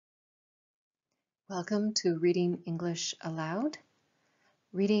Welcome to Reading English Aloud.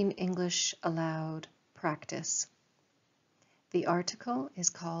 Reading English Aloud Practice. The article is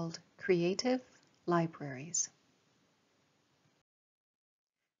called Creative Libraries.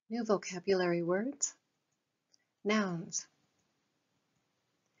 New vocabulary words. Nouns.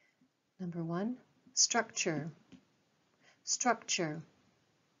 Number 1, structure. Structure.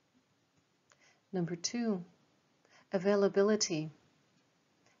 Number 2, availability.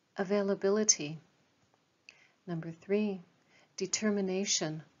 Availability. Number 3,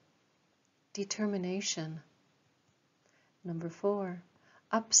 determination. Determination. Number 4,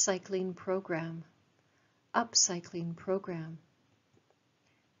 upcycling program. Upcycling program.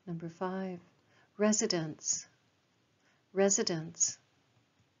 Number 5, residence. Residence.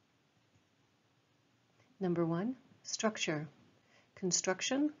 Number 1, structure.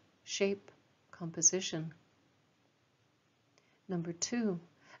 Construction, shape, composition. Number 2,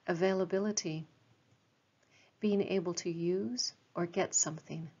 availability. Being able to use or get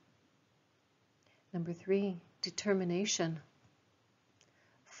something. Number 3, determination.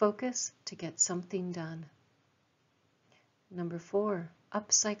 Focus to get something done. Number 4,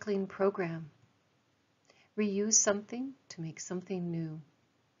 upcycling program. Reuse something to make something new.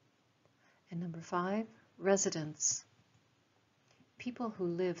 And number 5, residence. People who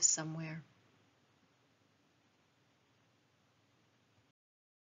live somewhere.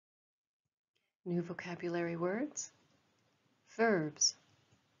 New vocabulary words. Verbs.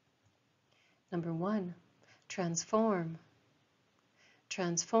 Number 1, transform.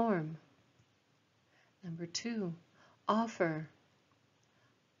 Transform. Number 2, offer.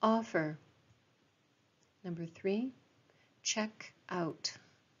 Offer. Number 3, check out.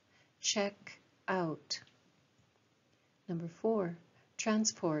 Check out. Number 4,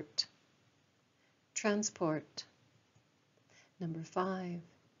 transport. Transport. Number 5,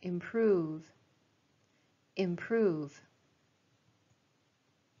 improve. Improve.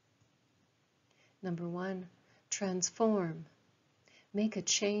 Number 1, transform. Make a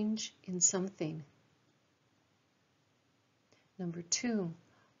change in something. Number 2,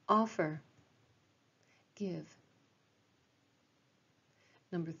 offer. Give.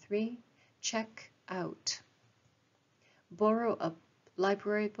 Number 3, check out. Borrow a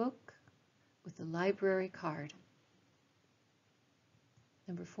library book with a library card.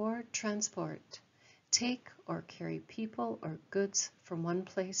 Number 4, transport. Take or carry people or goods from one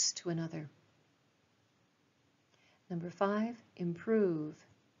place to another. Number 5, improve.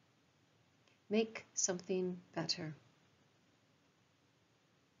 Make something better.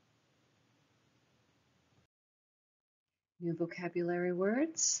 New vocabulary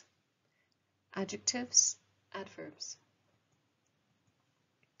words. Adjectives, adverbs.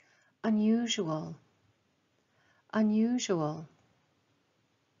 Unusual. Unusual.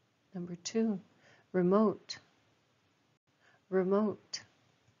 Number 2, remote. Remote.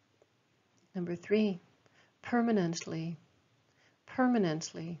 Number 3, permanently.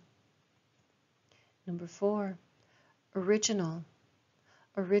 Permanently. Number 4, original.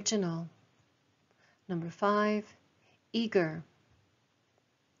 Original. Number 5, eager.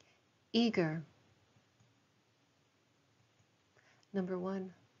 Eager. Number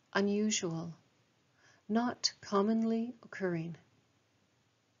 1, unusual. Not commonly occurring.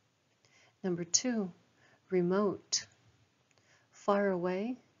 Number 2, remote. Far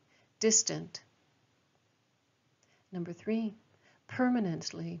away, distant. Number 3,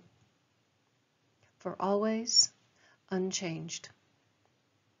 permanently. For always, unchanged.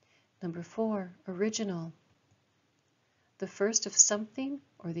 Number 4, original. The first of something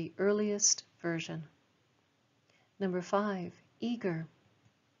or the earliest version. Number 5, eager.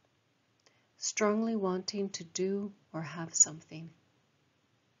 Strongly wanting to do or have something.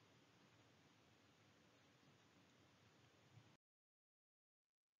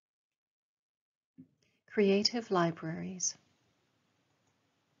 Creative libraries.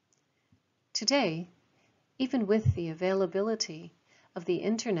 Today, even with the availability of the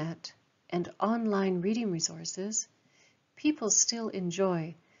internet and online reading resources, people still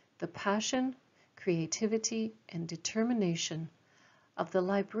enjoy the passion, creativity, and determination of the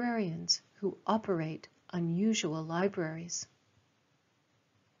librarians who operate unusual libraries.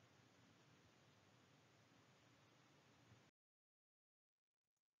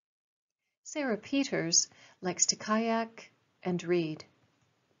 Sarah Peters likes to kayak and read.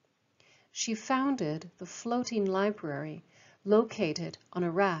 She founded the floating library located on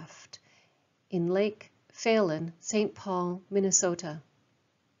a raft in Lake Phalen, St. Paul, Minnesota.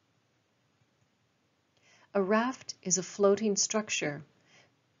 A raft is a floating structure,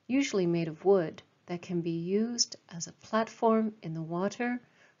 usually made of wood, that can be used as a platform in the water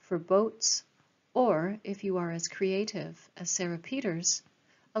for boats or if you are as creative as Sarah Peters,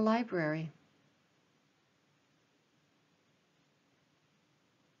 a library.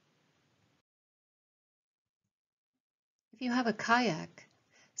 If you have a kayak,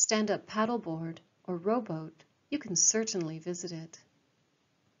 stand-up paddleboard, or rowboat, you can certainly visit it.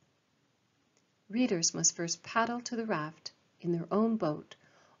 Readers must first paddle to the raft in their own boat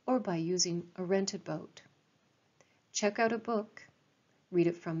or by using a rented boat. Check out a book, read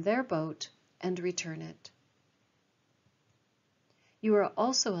it from their boat, and return it. You are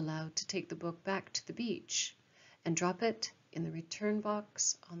also allowed to take the book back to the beach and drop it in the return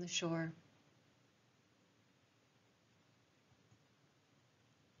box on the shore.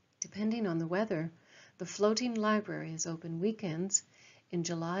 Depending on the weather, the floating library is open weekends in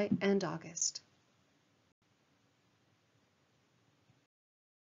July and August.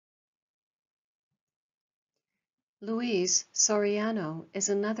 Luis Soriano is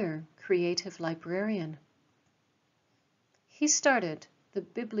another creative librarian. He started the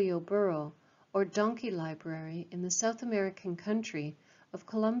Biblioburro, or donkey library, in the South American country of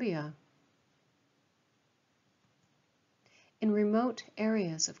Colombia. In remote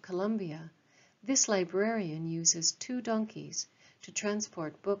areas of Colombia, this librarian uses 2 donkeys to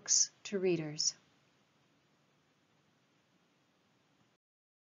transport books to readers.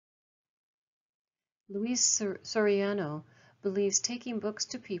 Luis Soriano believes taking books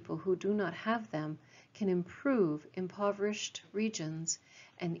to people who do not have them can improve impoverished regions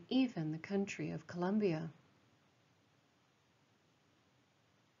and even the country of Colombia.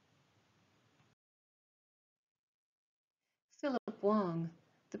 Philip Wong,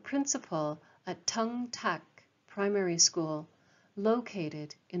 the principal at Tung Tak Primary School,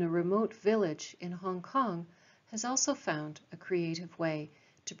 located in a remote village in Hong Kong, has also found a creative way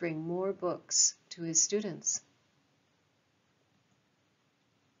to bring more books to his students.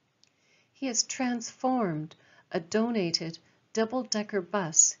 He has transformed a donated double-decker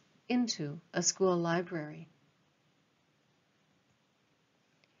bus into a school library.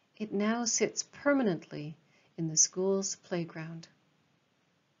 It now sits permanently in the school's playground.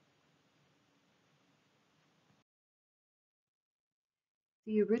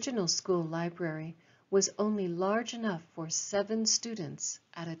 The original school library was only large enough for 7 students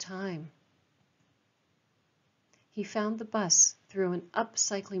at a time. He found the bus through an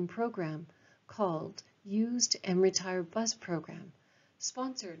upcycling program called Used and Retired Bus Program,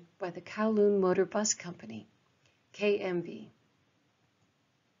 sponsored by the Kowloon Motor Bus Company, KMB.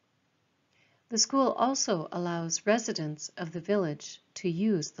 The school also allows residents of the village to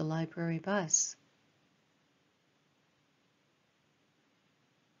use the library bus.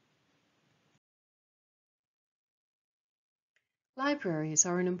 Libraries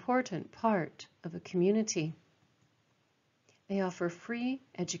are an important part of a community. They offer free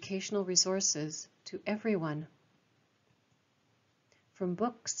educational resources to everyone. From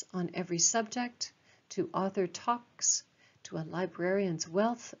books on every subject, to author talks, to a librarian's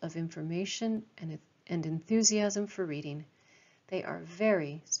wealth of information and enthusiasm for reading, they are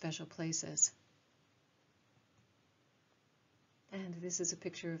very special places. And this is a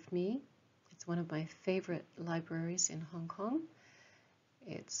picture of me. It's one of my favorite libraries in Hong Kong.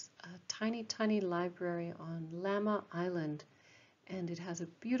 It's a tiny, tiny library on Lama Island, and it has a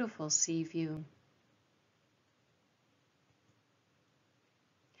beautiful sea view.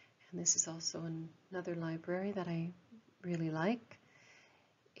 And this is also another library that I really like.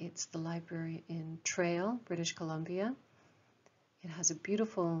 It's the library in Trail, British Columbia. It has a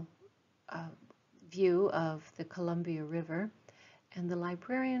beautiful view of the Columbia River, and the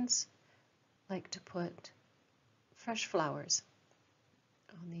librarians like to put fresh flowers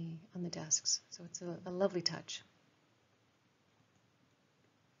on the desks, so it's a lovely touch.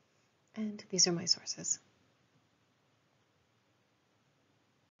 And these are my sources.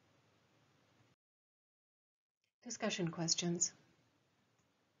 Discussion questions.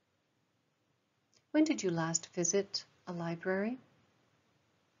 When did you last visit a library?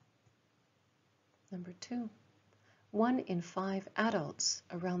 Number 2, 1 in 5 adults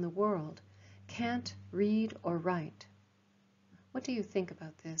around the world can't read or write. What do you think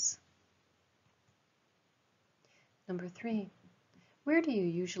about this? Number 3, where do you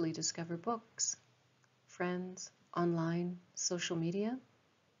usually discover books? Friends, online, social media?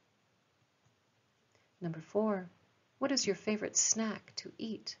 Number 4, what is your favorite snack to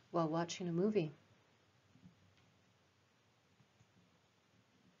eat while watching a movie?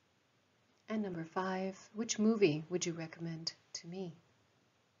 And number 5, which movie would you recommend to me?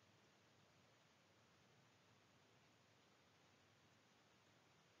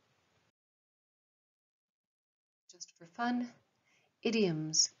 Just for fun,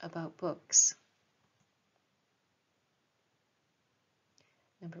 idioms about books.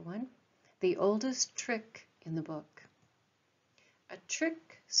 Number 1, the oldest trick in the book. A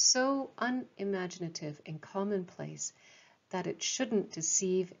trick so unimaginative and commonplace that it shouldn't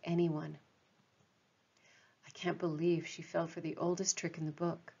deceive anyone. I can't believe she fell for the oldest trick in the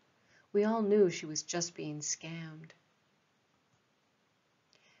book. We all knew she was just being scammed.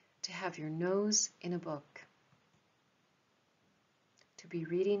 To have your nose in a book. To be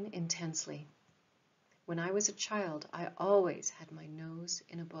reading intensely. When I was a child, I always had my nose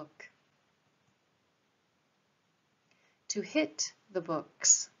in a book. To hit the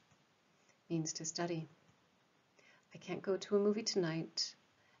books means to study. I can't go to a movie tonight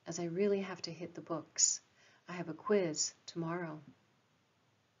as I really have to hit the books. I have a quiz tomorrow.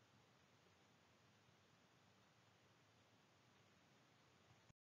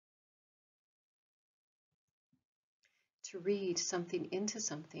 To read something into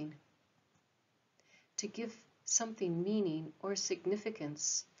something. To give something meaning or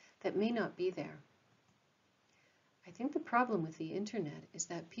significance that may not be there. I think the problem with the internet is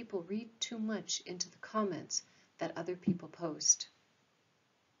that people read too much into the comments that other people post.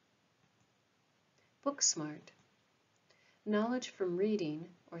 Book smart. Knowledge from reading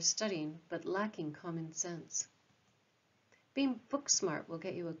or studying but lacking common sense. Being book smart will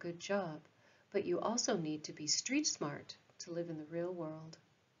get you a good job, but you also need to be street smart to live in the real world.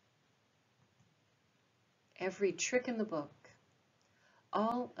 Every trick in the book.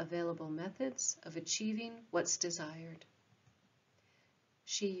 All available methods of achieving what's desired.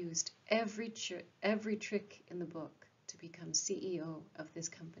 She used every trick in the book to become CEO of this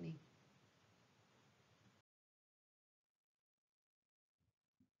company.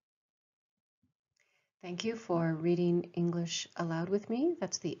 Thank you for reading English aloud with me.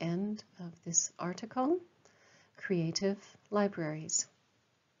 That's the end of this article, Creative Libraries.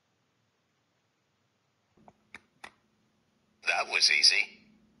 That was easy.